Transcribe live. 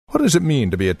What does it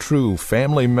mean to be a true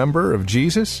family member of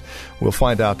Jesus? We'll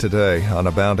find out today on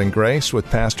Abounding Grace with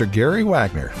Pastor Gary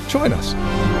Wagner. Join us.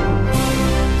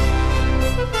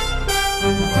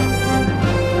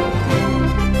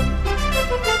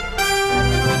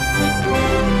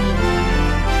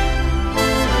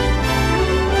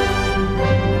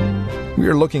 We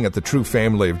are looking at the true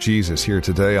family of Jesus here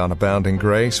today on Abounding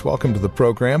Grace. Welcome to the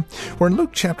program. We're in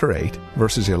Luke chapter 8,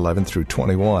 verses 11 through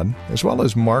 21, as well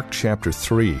as Mark chapter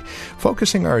 3,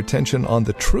 focusing our attention on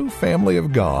the true family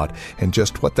of God and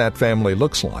just what that family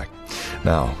looks like.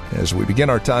 Now, as we begin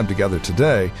our time together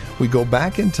today, we go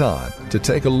back in time to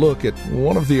take a look at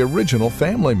one of the original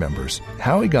family members,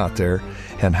 how he got there,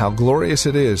 and how glorious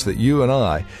it is that you and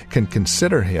I can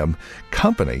consider him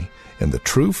company in the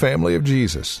true family of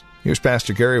Jesus. Here's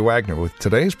Pastor Gary Wagner with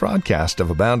today's broadcast of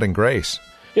Abounding Grace.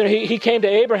 You know, he came to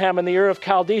Abraham in the Ur of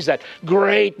Chaldees, that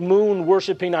great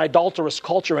moon-worshiping, idolatrous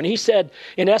culture, and he said,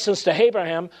 in essence, to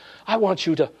Abraham, I want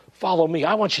you to follow me.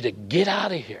 I want you to get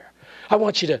out of here. I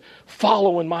want you to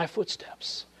follow in my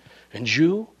footsteps. And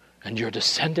you and your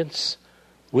descendants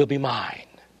will be mine.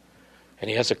 And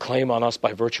he has a claim on us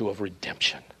by virtue of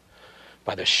redemption.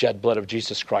 By the shed blood of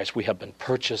Jesus Christ, we have been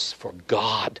purchased for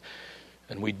God,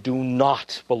 and we do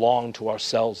not belong to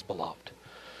ourselves, beloved.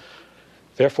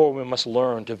 Therefore, we must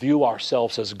learn to view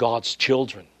ourselves as God's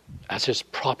children, as His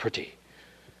property.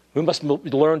 We must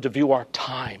learn to view our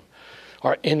time,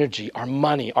 our energy, our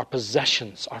money, our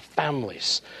possessions, our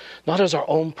families, not as our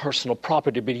own personal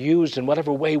property to be used in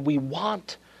whatever way we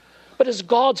want, but as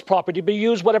God's property to be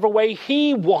used whatever way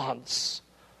He wants.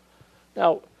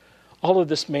 Now, all of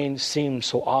this may seem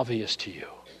so obvious to you,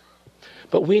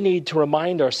 but we need to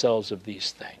remind ourselves of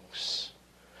these things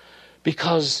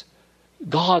because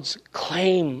God's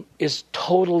claim is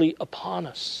totally upon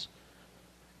us.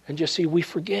 And you see, we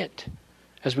forget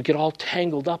as we get all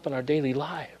tangled up in our daily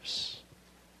lives.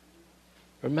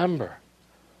 Remember,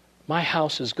 my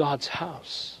house is God's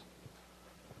house.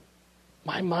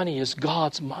 My money is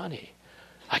God's money.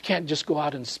 I can't just go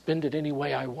out and spend it any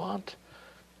way I want.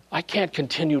 I can't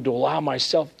continue to allow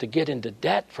myself to get into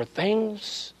debt for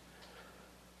things.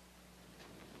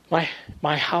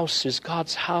 My house is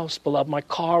God's house, beloved. My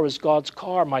car is God's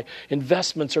car. My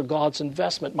investments are God's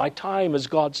investment. My time is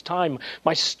God's time.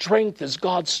 My strength is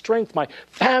God's strength. My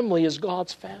family is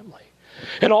God's family.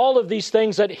 And all of these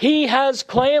things that He has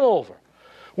claim over,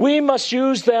 we must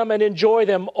use them and enjoy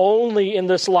them only in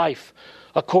this life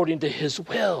according to His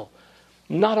will,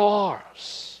 not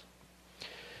ours.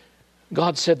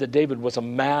 God said that David was a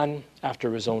man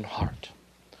after His own heart.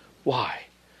 Why?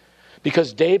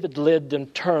 Because David lived in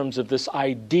terms of this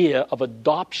idea of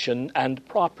adoption and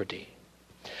property.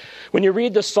 When you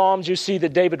read the Psalms, you see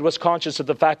that David was conscious of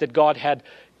the fact that God had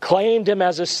claimed him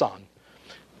as his son,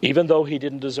 even though he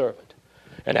didn't deserve it.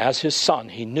 And as his son,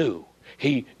 he knew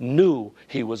he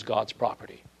was God's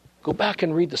property. Go back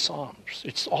and read the Psalms.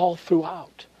 It's all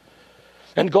throughout.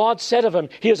 And God said of him,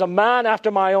 he is a man after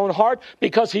my own heart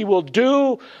because he will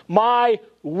do my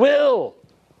will.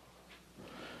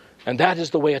 And that is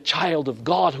the way a child of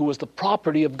God who is the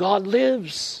property of God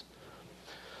lives.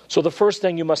 So the first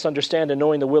thing you must understand in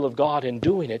knowing the will of God and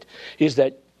doing it is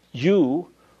that you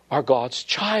are God's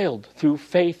child through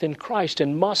faith in Christ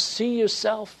and must see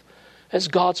yourself as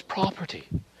God's property.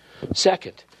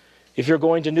 Second, if you're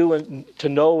going to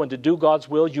know and to do God's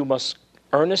will, you must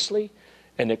earnestly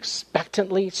and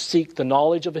expectantly seek the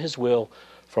knowledge of His will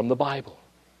from the Bible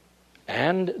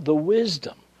and the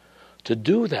wisdom to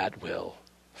do that will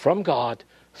from God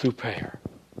through prayer.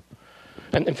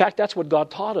 And in fact, that's what God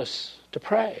taught us to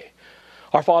pray.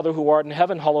 Our Father who art in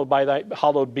heaven,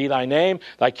 hallowed be thy name.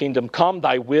 Thy kingdom come,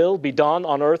 thy will be done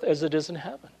on earth as it is in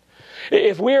heaven.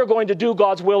 If we are going to do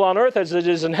God's will on earth as it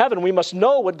is in heaven, we must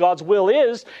know what God's will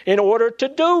is in order to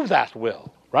do that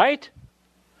will, right?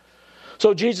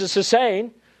 So Jesus is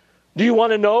saying, do you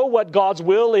want to know what God's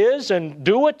will is and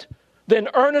do it? Then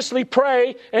earnestly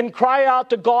pray and cry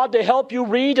out to God to help you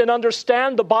read and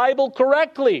understand the Bible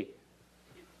correctly.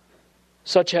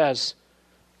 Such as,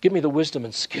 give me the wisdom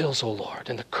and skills, O Lord,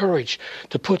 and the courage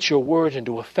to put your word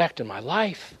into effect in my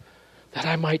life, that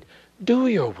I might do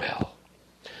your will.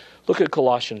 Look at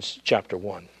Colossians chapter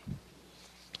 1.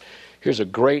 Here's a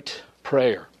great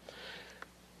prayer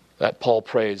that Paul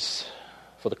prays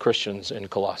for the Christians in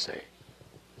Colossae.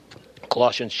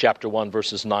 Colossians chapter 1,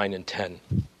 verses 9 and 10.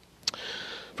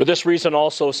 For this reason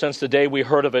also, since the day we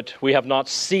heard of it, we have not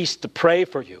ceased to pray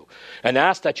for you and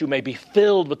ask that you may be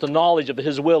filled with the knowledge of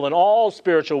His will and all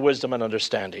spiritual wisdom and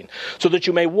understanding, so that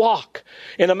you may walk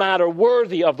in a manner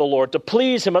worthy of the Lord, to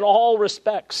please Him in all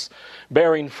respects,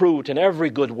 bearing fruit in every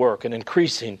good work and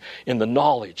increasing in the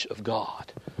knowledge of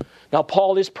God. Now,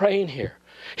 Paul is praying here.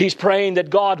 He's praying that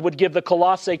God would give the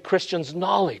Colossae Christians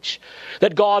knowledge,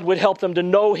 that God would help them to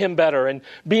know Him better and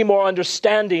be more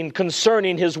understanding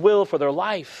concerning His will for their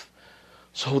life.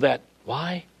 So that,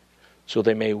 why? So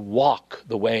they may walk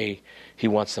the way He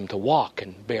wants them to walk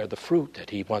and bear the fruit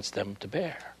that He wants them to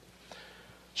bear.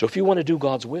 So if you want to do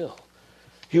God's will,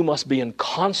 you must be in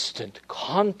constant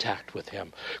contact with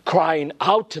Him, crying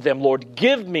out to them, Lord,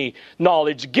 give me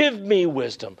knowledge, give me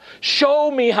wisdom. Show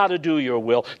me how to do your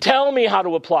will. Tell me how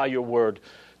to apply your word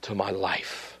to my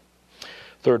life.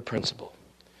 Third principle.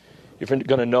 If you're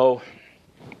going to know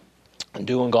and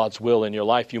doing God's will in your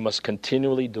life, you must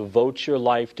continually devote your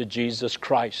life to Jesus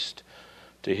Christ,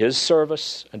 to His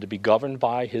service, and to be governed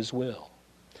by His will.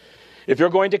 If you're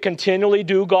going to continually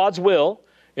do God's will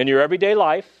in your everyday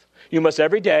life, you must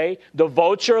every day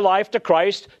devote your life to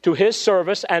Christ, to His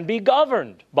service, and be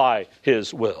governed by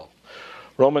His will.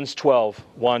 Romans 12,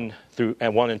 1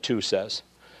 and 2 says,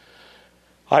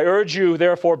 I urge you,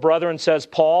 therefore, brethren, says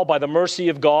Paul, by the mercy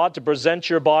of God, to present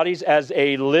your bodies as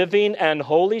a living and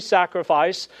holy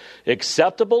sacrifice,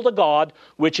 acceptable to God,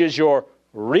 which is your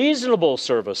reasonable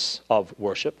service of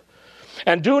worship.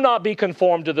 And do not be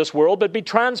conformed to this world, but be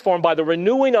transformed by the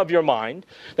renewing of your mind,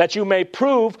 that you may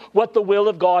prove what the will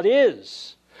of God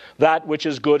is, that which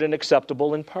is good and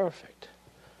acceptable and perfect.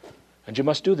 And you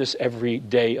must do this every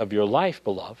day of your life,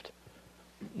 beloved.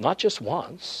 Not just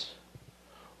once.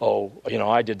 Oh,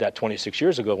 I did that 26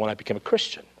 years ago when I became a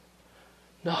Christian.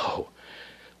 No.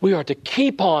 We are to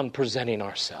keep on presenting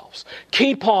ourselves.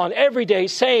 Keep on every day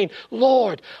saying,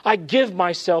 Lord, I give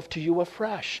myself to you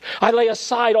afresh. I lay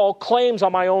aside all claims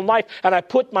on my own life and I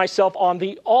put myself on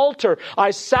the altar. I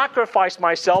sacrifice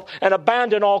myself and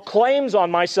abandon all claims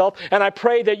on myself, and I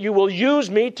pray that you will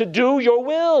use me to do your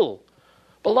will.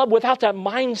 Beloved, without that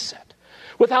mindset,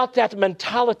 without that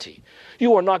mentality,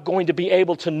 you are not going to be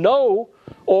able to know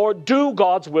or do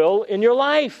God's will in your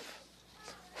life.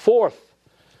 Fourth,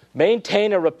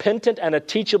 maintain a repentant and a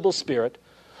teachable spirit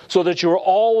so that you're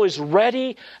always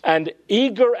ready and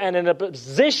eager and in a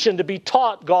position to be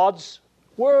taught God's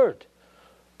word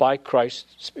by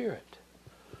Christ's Spirit.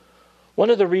 One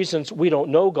of the reasons we don't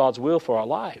know God's will for our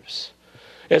lives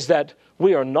is that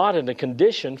we are not in a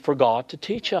condition for God to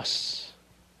teach us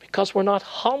because we're not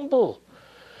humble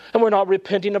and we're not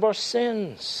repenting of our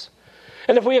sins.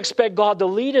 And if we expect God to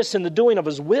lead us in the doing of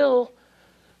His will,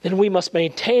 then we must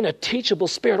maintain a teachable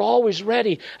spirit, always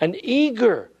ready and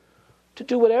eager to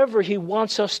do whatever He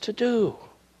wants us to do.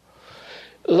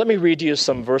 Let me read you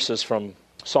some verses from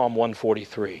Psalm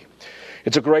 143.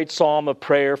 It's a great psalm of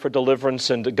prayer for deliverance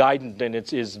and guidance, and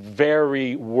it is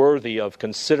very worthy of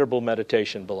considerable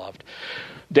meditation, beloved.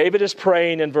 David is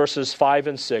praying in verses 5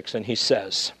 and 6, and he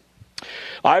says,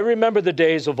 I remember the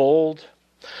days of old.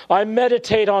 I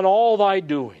meditate on all thy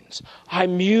doings. I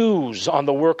muse on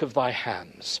the work of thy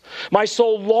hands. My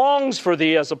soul longs for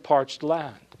thee as a parched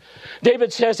land.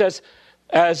 David says,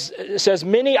 says,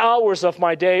 many hours of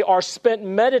my day are spent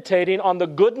meditating on the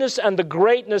goodness and the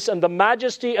greatness and the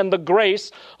majesty and the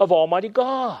grace of Almighty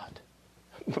God.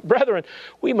 Brethren,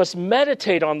 we must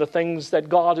meditate on the things that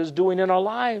God is doing in our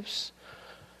lives.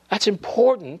 That's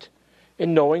important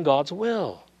in knowing God's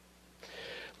will.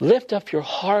 Lift up your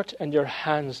heart and your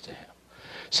hands to Him,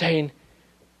 saying,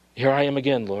 here I am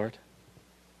again, Lord.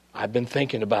 I've been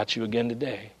thinking about you again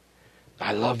today.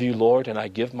 I love you, Lord, and I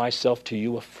give myself to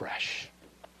you afresh.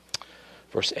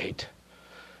 Verse 8,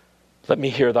 let me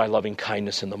hear thy loving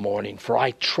kindness in the morning, for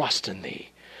I trust in thee.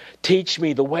 Teach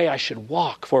me the way I should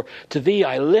walk, for to thee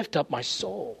I lift up my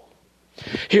soul.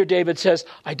 Here David says,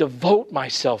 I devote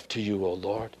myself to you, O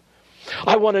Lord.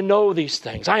 I want to know these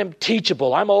things. I am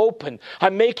teachable. I'm open.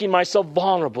 I'm making myself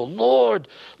vulnerable. Lord,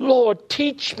 Lord,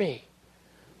 teach me.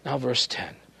 Now verse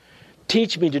 10.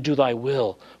 Teach me to do thy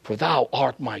will, for thou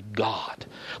art my God.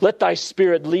 Let thy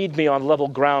Spirit lead me on level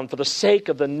ground. For the sake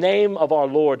of the name of our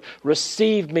Lord,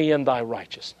 receive me in thy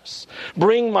righteousness.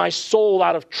 Bring my soul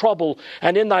out of trouble,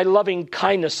 and in thy loving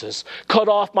kindnesses, cut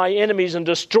off my enemies and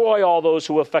destroy all those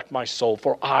who affect my soul.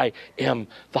 For I am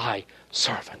thy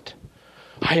servant.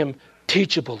 I am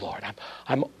teachable, Lord.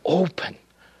 I'm open.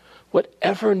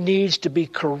 Whatever needs to be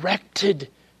corrected,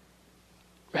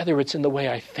 whether it's in the way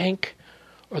I think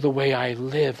or the way I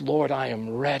live, Lord, I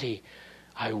am ready.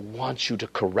 I want you to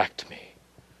correct me.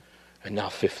 And now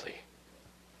fifthly,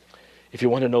 if you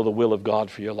want to know the will of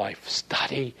God for your life,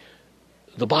 study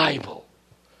the Bible.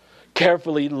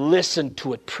 Carefully listen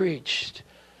to it preached.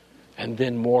 And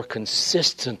then more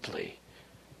consistently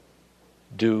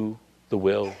do the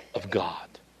will of God.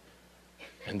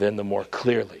 And then the more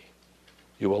clearly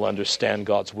you will understand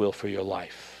God's will for your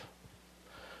life.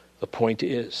 The point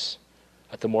is,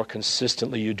 that the more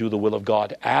consistently you do the will of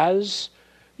God as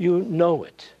you know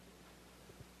it,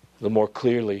 the more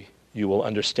clearly you will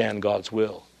understand God's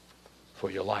will for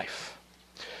your life.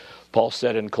 Paul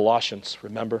said in Colossians,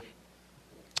 remember,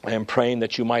 I am praying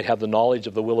that you might have the knowledge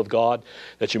of the will of God,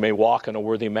 that you may walk in a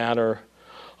worthy manner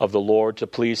of the Lord, to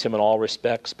please Him in all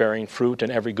respects, bearing fruit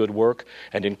in every good work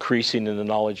and increasing in the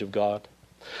knowledge of God.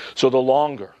 So the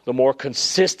longer, the more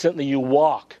consistently you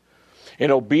walk in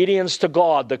obedience to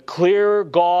God, the clearer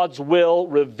God's will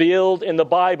revealed in the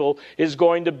Bible is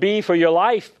going to be for your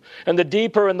life. And the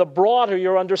deeper and the broader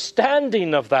your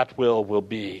understanding of that will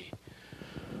be.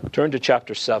 Turn to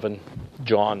chapter 7,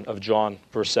 John,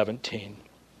 verse 17.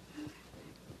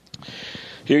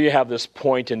 Here you have this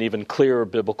point in even clearer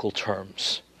biblical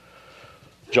terms.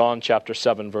 John chapter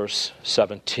 7, verse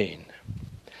 17.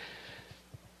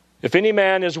 If any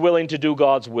man is willing to do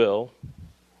God's will,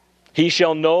 he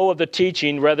shall know of the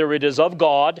teaching whether it is of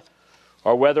God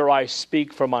or whether I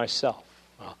speak for myself.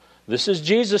 Well, this is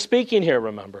Jesus speaking here,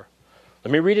 remember.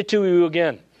 Let me read it to you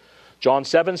again. John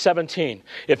 7:17.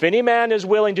 If any man is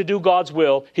willing to do God's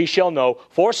will, he shall know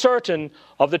for certain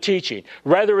of the teaching,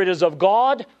 whether it is of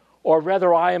God or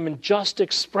whether I am just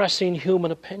expressing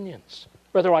human opinions.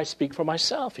 Whether I speak for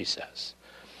myself, he says.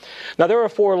 Now there are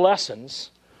 4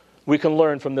 lessons we can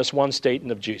learn from this one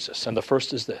statement of Jesus. And the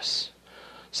first is this.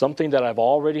 Something that I've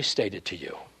already stated to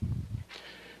you.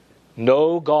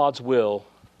 Know God's will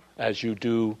as you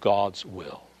do God's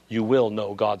will. You will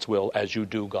know God's will as you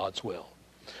do God's will.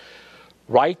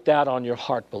 Write that on your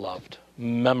heart, beloved.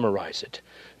 Memorize it.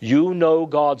 You know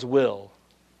God's will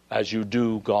as you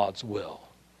do God's will.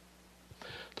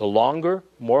 The longer,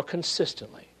 more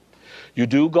consistently you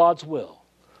do God's will,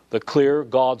 the clearer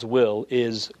God's will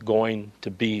is going to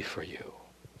be for you.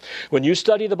 When you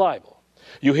study the Bible,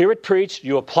 you hear it preached,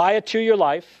 you apply it to your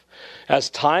life, as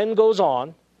time goes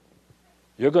on,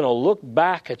 you're going to look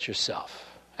back at yourself,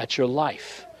 at your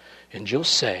life, and you'll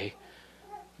say,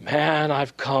 man,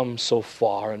 I've come so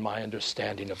far in my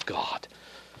understanding of God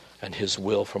and His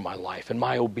will for my life and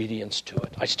my obedience to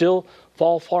it. I still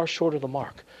fall far short of the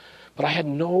mark, but I had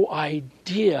no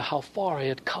idea how far I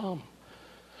had come.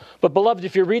 But beloved,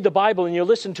 if you read the Bible and you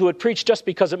listen to it preached just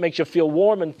because it makes you feel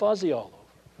warm and fuzzy all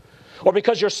over, or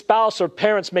because your spouse or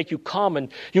parents make you come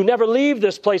and you never leave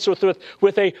this place with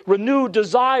a renewed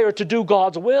desire to do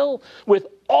God's will with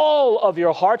all of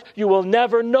your heart, you will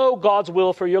never know God's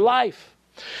will for your life.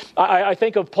 I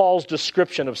think of Paul's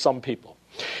description of some people.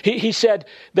 He said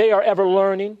they are ever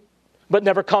learning, but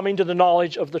never coming to the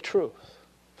knowledge of the truth.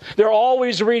 They're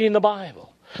always reading the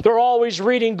Bible. They're always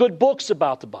reading good books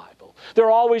about the Bible.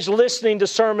 They're always listening to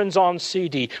sermons on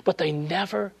CD, but they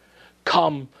never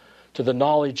come to the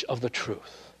knowledge of the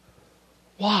truth.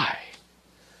 Why?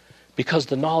 Because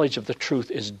the knowledge of the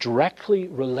truth is directly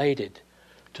related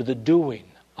to the doing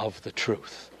of the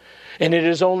truth. And it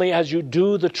is only as you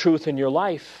do the truth in your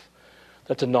life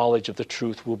that the knowledge of the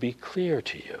truth will be clear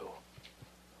to you.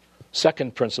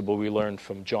 Second principle we learned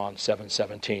from John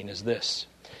 7:17 is this.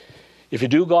 If you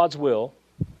do God's will,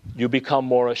 you become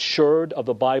more assured of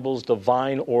the Bible's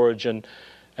divine origin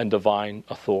and divine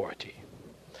authority.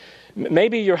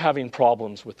 Maybe you're having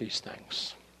problems with these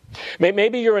things.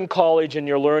 Maybe you're in college and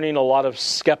you're learning a lot of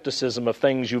skepticism of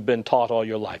things you've been taught all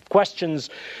your life, questions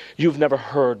you've never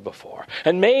heard before.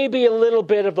 And maybe a little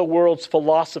bit of the world's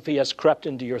philosophy has crept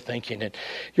into your thinking and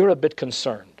you're a bit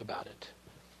concerned about it,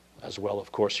 as well,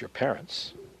 of course, your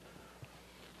parents.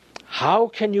 How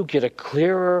can you get a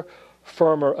clearer,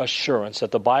 firmer assurance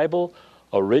that the Bible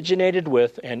originated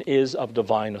with and is of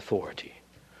divine authority?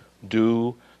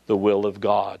 Do the will of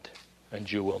God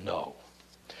and you will know.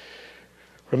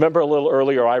 Remember a little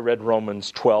earlier I read Romans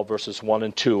 12 verses 1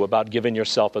 and 2 about giving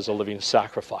yourself as a living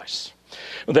sacrifice.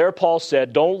 There Paul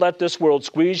said, don't let this world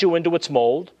squeeze you into its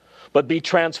mold, but be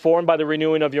transformed by the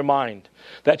renewing of your mind,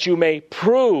 that you may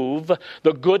prove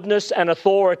the goodness and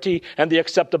authority and the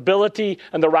acceptability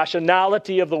and the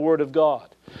rationality of the Word of God.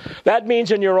 That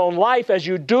means in your own life, as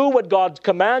you do what God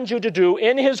commands you to do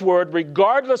in His Word,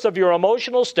 regardless of your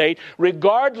emotional state,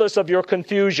 regardless of your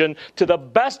confusion, to the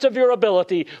best of your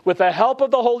ability, with the help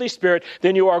of the Holy Spirit,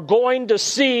 then you are going to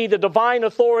see the divine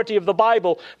authority of the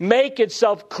Bible make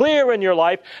itself clear in your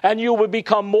life, and you will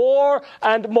become more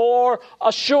and more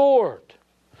assured.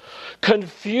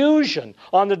 Confusion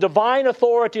on the divine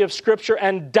authority of Scripture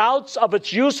and doubts of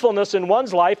its usefulness in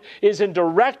one's life is in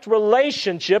direct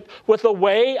relationship with the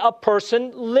way a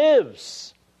person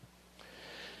lives.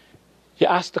 You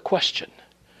ask the question,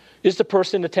 is the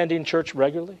person attending church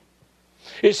regularly?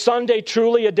 Is Sunday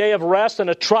truly a day of rest and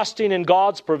a trusting in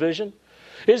God's provision?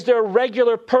 Is there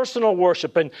regular personal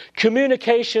worship and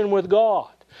communication with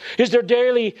God? Is their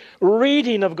daily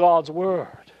reading of God's Word.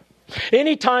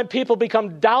 Anytime people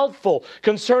become doubtful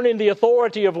concerning the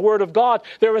authority of the Word of God,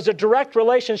 there is a direct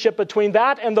relationship between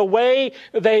that and the way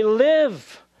they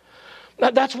live.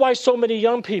 That's why so many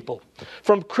young people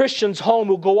from Christians' home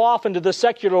who go off into the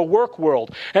secular work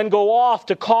world and go off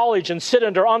to college and sit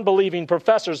under unbelieving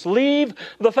professors leave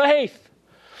the faith.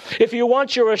 If you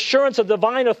want your assurance of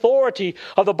divine authority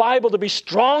of the Bible to be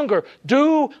stronger,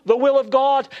 do the will of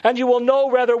God, and you will know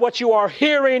whether what you are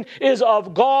hearing is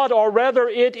of God or whether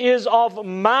it is of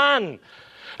man.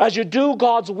 As you do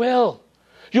God's will,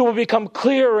 you will become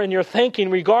clearer in your thinking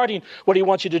regarding what He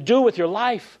wants you to do with your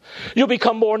life. You'll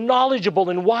become more knowledgeable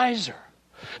and wiser.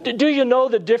 Do you know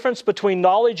the difference between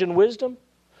knowledge and wisdom?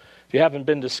 If you haven't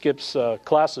been to Skip's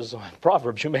classes on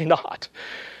Proverbs, you may not.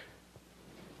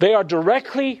 They are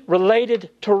directly related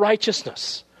to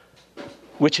righteousness,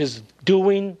 which is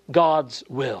doing God's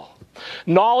will.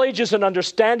 Knowledge is an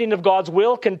understanding of God's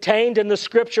will contained in the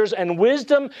Scriptures, and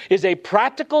wisdom is a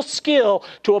practical skill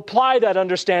to apply that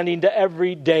understanding to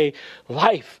everyday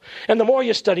life. And the more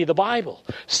you study the Bible,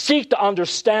 seek to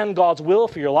understand God's will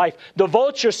for your life,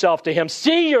 devote yourself to Him,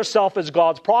 see yourself as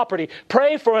God's property,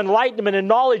 pray for enlightenment and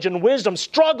knowledge and wisdom,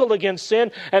 struggle against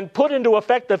sin, and put into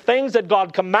effect the things that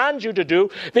God commands you to do,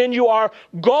 then you are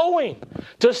going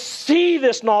to see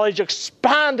this knowledge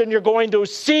expand, and you're going to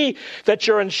see that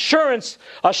your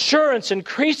assurance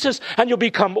increases, and you'll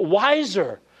become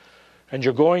wiser, and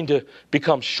you're going to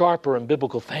become sharper in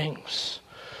biblical things,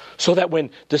 so that when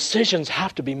decisions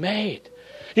have to be made,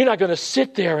 you're not going to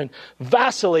sit there and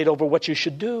vacillate over what you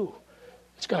should do.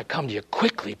 It's going to come to you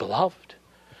quickly, beloved.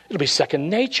 It'll be second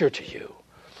nature to you.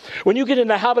 When you get in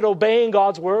the habit of obeying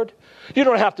God's word, you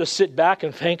don't have to sit back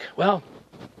and think, well,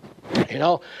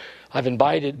 I've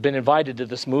been invited to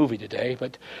this movie today,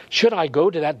 but should I go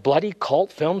to that bloody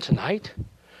cult film tonight?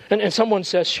 And someone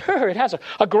says, sure, it has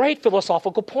a great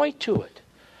philosophical point to it.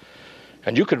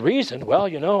 And you could reason, well,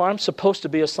 I'm supposed to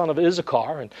be a son of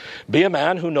Issachar and be a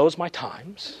man who knows my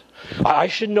times. I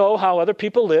should know how other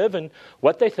people live and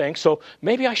what they think, so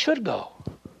maybe I should go.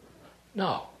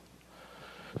 No.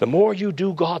 The more you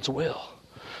do God's will,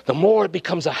 the more it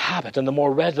becomes a habit and the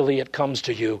more readily it comes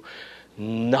to you.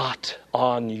 Not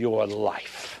on your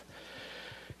life.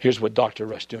 Here's what Dr.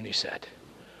 Rushdoony said.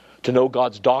 To know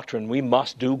God's doctrine, we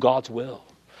must do God's will.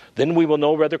 Then we will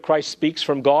know whether Christ speaks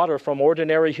from God or from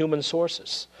ordinary human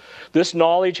sources. This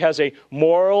knowledge has a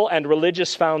moral and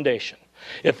religious foundation.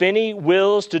 If any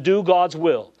wills to do God's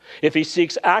will, if he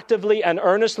seeks actively and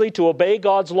earnestly to obey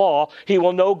God's law, he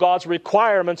will know God's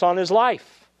requirements on his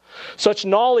life. Such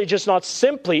knowledge is not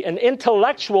simply an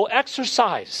intellectual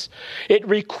exercise. It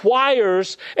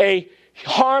requires a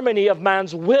harmony of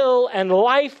man's will and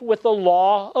life with the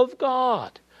law of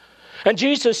God. And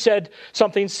Jesus said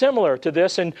something similar to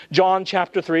this in John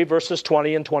chapter 3, verses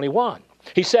 20 and 21.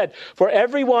 He said, for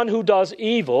everyone who does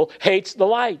evil hates the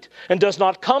light and does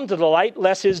not come to the light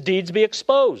lest his deeds be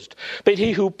exposed. But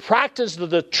he who practices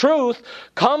the truth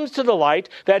comes to the light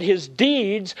that his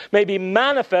deeds may be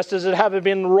manifest as it have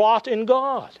been wrought in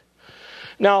God.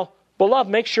 Now, beloved,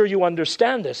 make sure you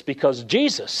understand this, because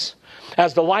Jesus,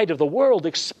 as the light of the world,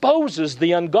 exposes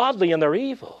the ungodly and their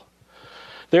evil.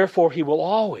 Therefore, he will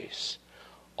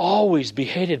always be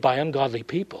hated by ungodly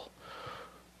people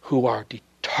who are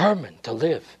determined to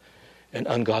live in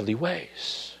ungodly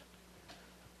ways.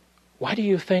 Why do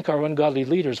you think our ungodly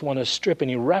leaders want to strip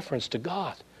any reference to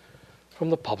God from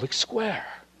the public square?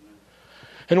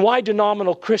 And why do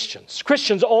nominal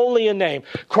Christians only in name,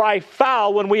 cry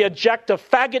foul when we object to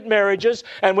faggot marriages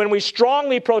and when we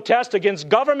strongly protest against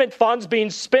government funds being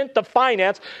spent to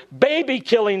finance baby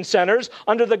killing centers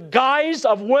under the guise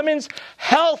of women's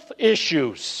health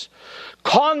issues?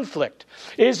 Conflict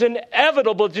is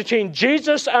inevitable between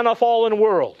Jesus and a fallen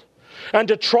world. And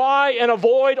to try and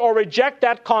avoid or reject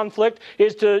that conflict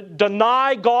is to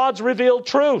deny God's revealed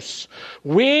truths.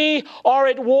 We are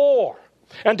at war.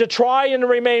 And to try and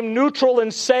remain neutral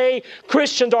and say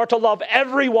Christians are to love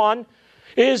everyone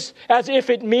is as if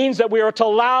it means that we are to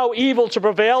allow evil to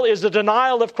prevail, is the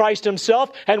denial of Christ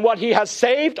himself and what he has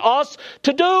saved us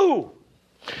to do.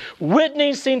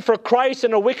 Witnessing for Christ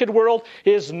in a wicked world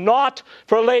is not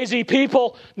for lazy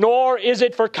people, nor is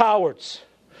it for cowards.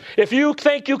 If you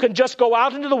think you can just go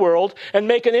out into the world and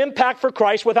make an impact for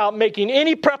Christ without making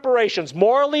any preparations,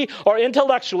 morally or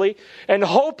intellectually, and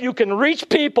hope you can reach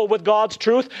people with God's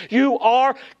truth, you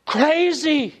are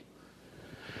crazy.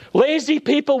 Lazy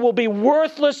people will be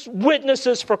worthless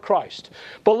witnesses for Christ.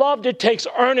 Beloved, it takes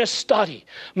earnest study,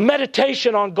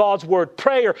 meditation on God's word,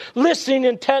 prayer, listening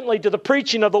intently to the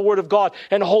preaching of the word of God,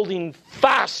 and holding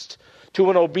fast to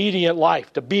an obedient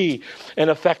life, to be an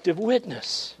effective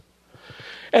witness.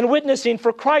 And witnessing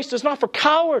for Christ is not for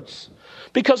cowards.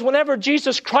 Because whenever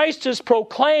Jesus Christ is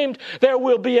proclaimed, there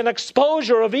will be an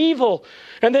exposure of evil.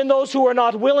 And then those who are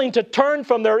not willing to turn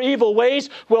from their evil ways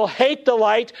will hate the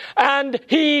light and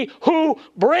he who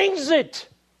brings it.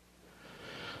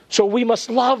 So we must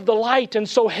love the light and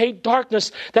so hate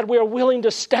darkness that we are willing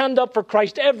to stand up for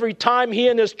Christ every time he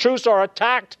and his truths are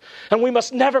attacked. And we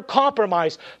must never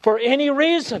compromise for any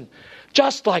reason.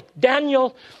 Just like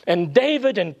Daniel and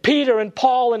David and Peter and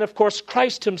Paul and of course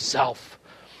Christ himself.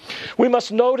 We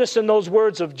must notice in those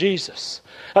words of Jesus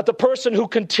that the person who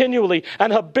continually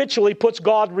and habitually puts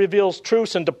God reveals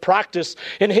truths into practice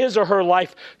in his or her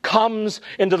life comes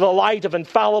into the light of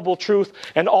infallible truth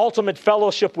and ultimate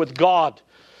fellowship with God.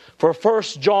 For 1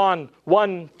 John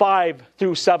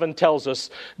 1:5-7 tells us,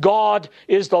 God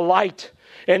is the light,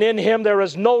 and in him there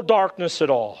is no darkness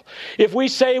at all. If we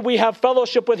say we have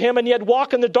fellowship with him and yet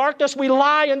walk in the darkness, we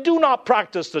lie and do not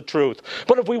practice the truth.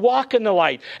 But if we walk in the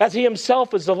light, as he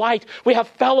himself is the light, we have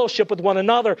fellowship with one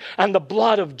another, and the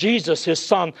blood of Jesus, his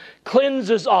Son,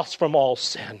 cleanses us from all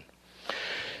sin.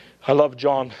 I love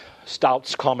John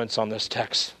Stout's comments on this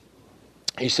text.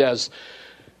 He says,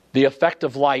 the effect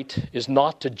of light is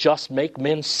not to just make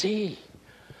men see,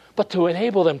 but to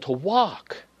enable them to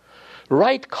walk.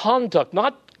 Right conduct,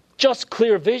 not just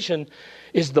clear vision,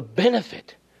 is the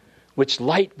benefit which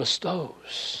light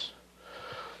bestows.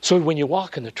 So when you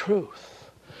walk in the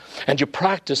truth and you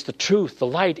practice the truth, the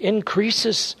light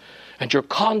increases and your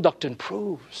conduct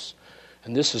improves.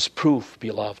 And this is proof,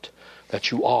 beloved,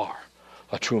 that you are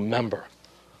a true member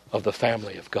of the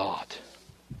family of God.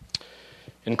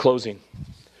 In closing,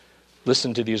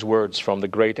 listen to these words from the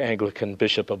great Anglican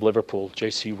Bishop of Liverpool,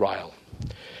 J.C. Ryle.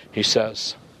 He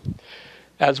says,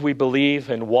 as we believe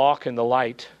and walk in the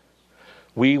light,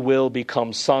 we will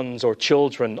become sons or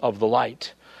children of the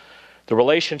light. The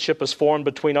relationship is formed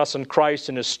between us and Christ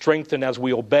and is strengthened as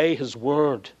we obey his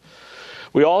word.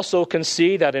 We also can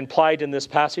see that implied in this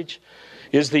passage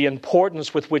is the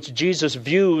importance with which Jesus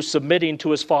views submitting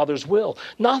to his Father's will.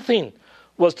 Nothing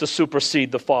was to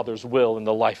supersede the Father's will in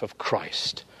the life of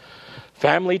Christ.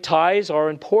 Family ties are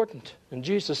important, and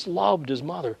Jesus loved his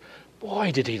mother.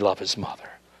 Boy, did he love his mother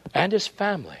and his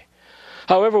family.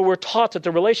 However, we're taught that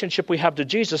the relationship we have to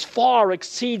Jesus far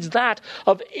exceeds that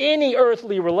of any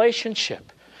earthly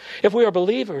relationship. If we are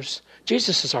believers,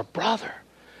 Jesus is our brother.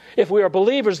 If we are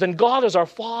believers, then God is our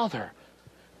Father.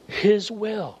 His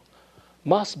will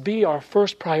must be our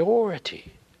first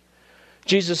priority.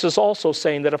 Jesus is also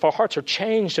saying that if our hearts are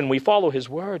changed and we follow his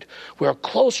word, we are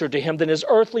closer to him than his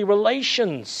earthly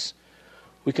relations.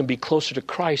 We can be closer to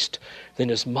Christ than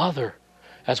his mother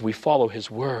as we follow his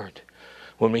word.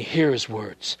 When we hear his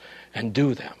words and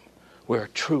do them, we are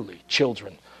truly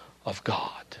children of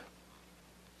God.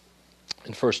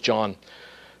 In 1 John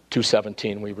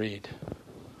 2:17 we read,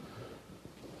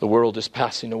 the world is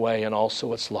passing away and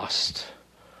also its lust,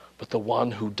 but the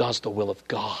one who does the will of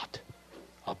God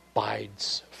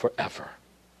abides forever.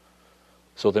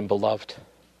 So then, beloved,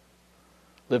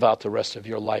 live out the rest of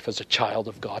your life as a child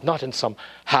of God, not in some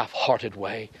half-hearted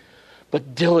way,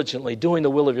 but diligently doing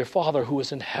the will of your Father who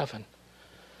is in heaven.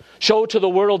 Show to the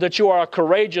world that you are a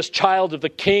courageous child of the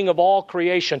King of all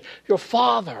creation, your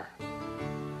Father.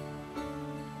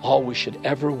 All we should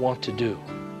ever want to do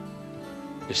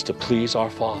is to please our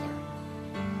Father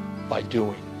by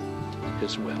doing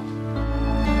his will.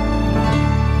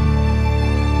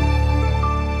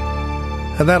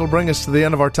 And that'll bring us to the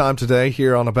end of our time today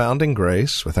here on Abounding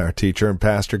Grace with our teacher and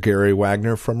pastor Gary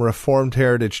Wagner from Reformed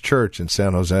Heritage Church in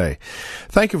San Jose.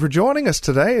 Thank you for joining us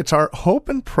today. It's our hope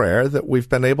and prayer that we've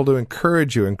been able to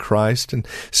encourage you in Christ and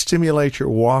stimulate your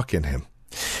walk in him.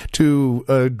 To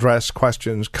address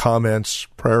questions, comments,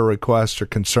 prayer requests, or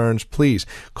concerns, please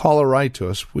call or write to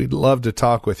us. We'd love to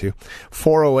talk with you.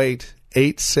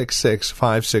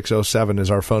 408-866-5607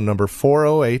 is our phone number,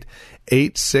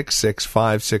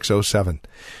 408-866-5607.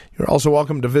 You're also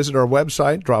welcome to visit our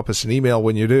website. Drop us an email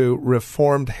when you do,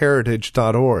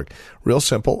 reformedheritage.org. Real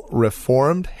simple,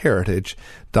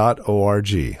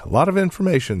 reformedheritage.org. A lot of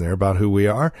information there about who we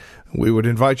are. We would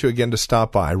invite you again to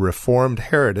stop by,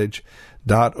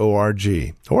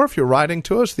 reformedheritage.org. Or if you're writing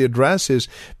to us, the address is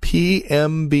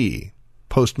PMB,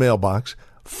 Post Mailbox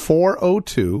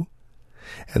 402,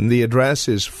 and the address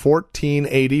is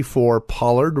 1484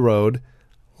 Pollard Road,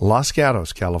 Los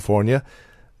Gatos, California,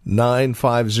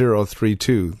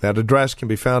 95032. That address can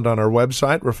be found on our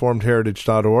website,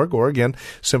 reformedheritage.org, or again,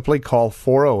 simply call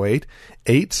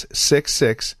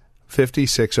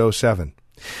 408-866-5607.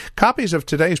 Copies of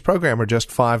today's program are just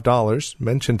 $5.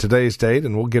 Mention today's date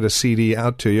and we'll get a CD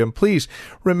out to you. And please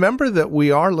remember that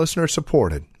we are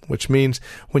listener-supported, which means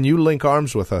when you link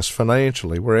arms with us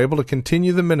financially, we're able to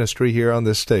continue the ministry here on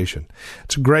this station.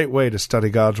 It's a great way to study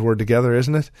God's Word together,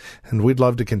 isn't it? And we'd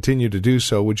love to continue to do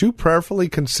so. Would you prayerfully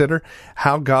consider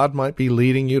how God might be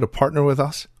leading you to partner with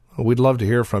us? We'd love to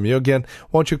hear from you. Again,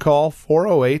 won't you call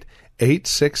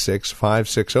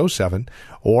 408-866-5607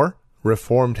 or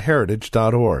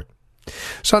reformedheritage.org.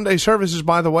 Sunday services,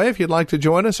 by the way, if you'd like to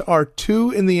join us, are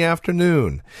 2 in the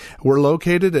afternoon. We're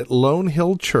located at Lone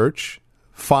Hill Church,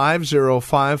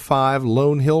 5055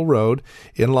 Lone Hill Road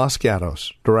in Los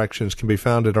Gatos. Directions can be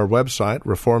found at our website,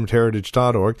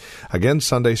 reformedheritage.org. Again,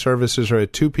 Sunday services are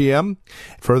at 2 p.m.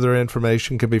 Further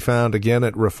information can be found again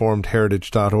at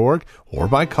reformedheritage.org or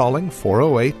by calling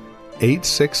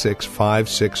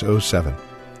 408-866-5607.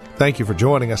 Thank you for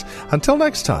joining us. Until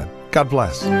next time, God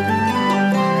bless.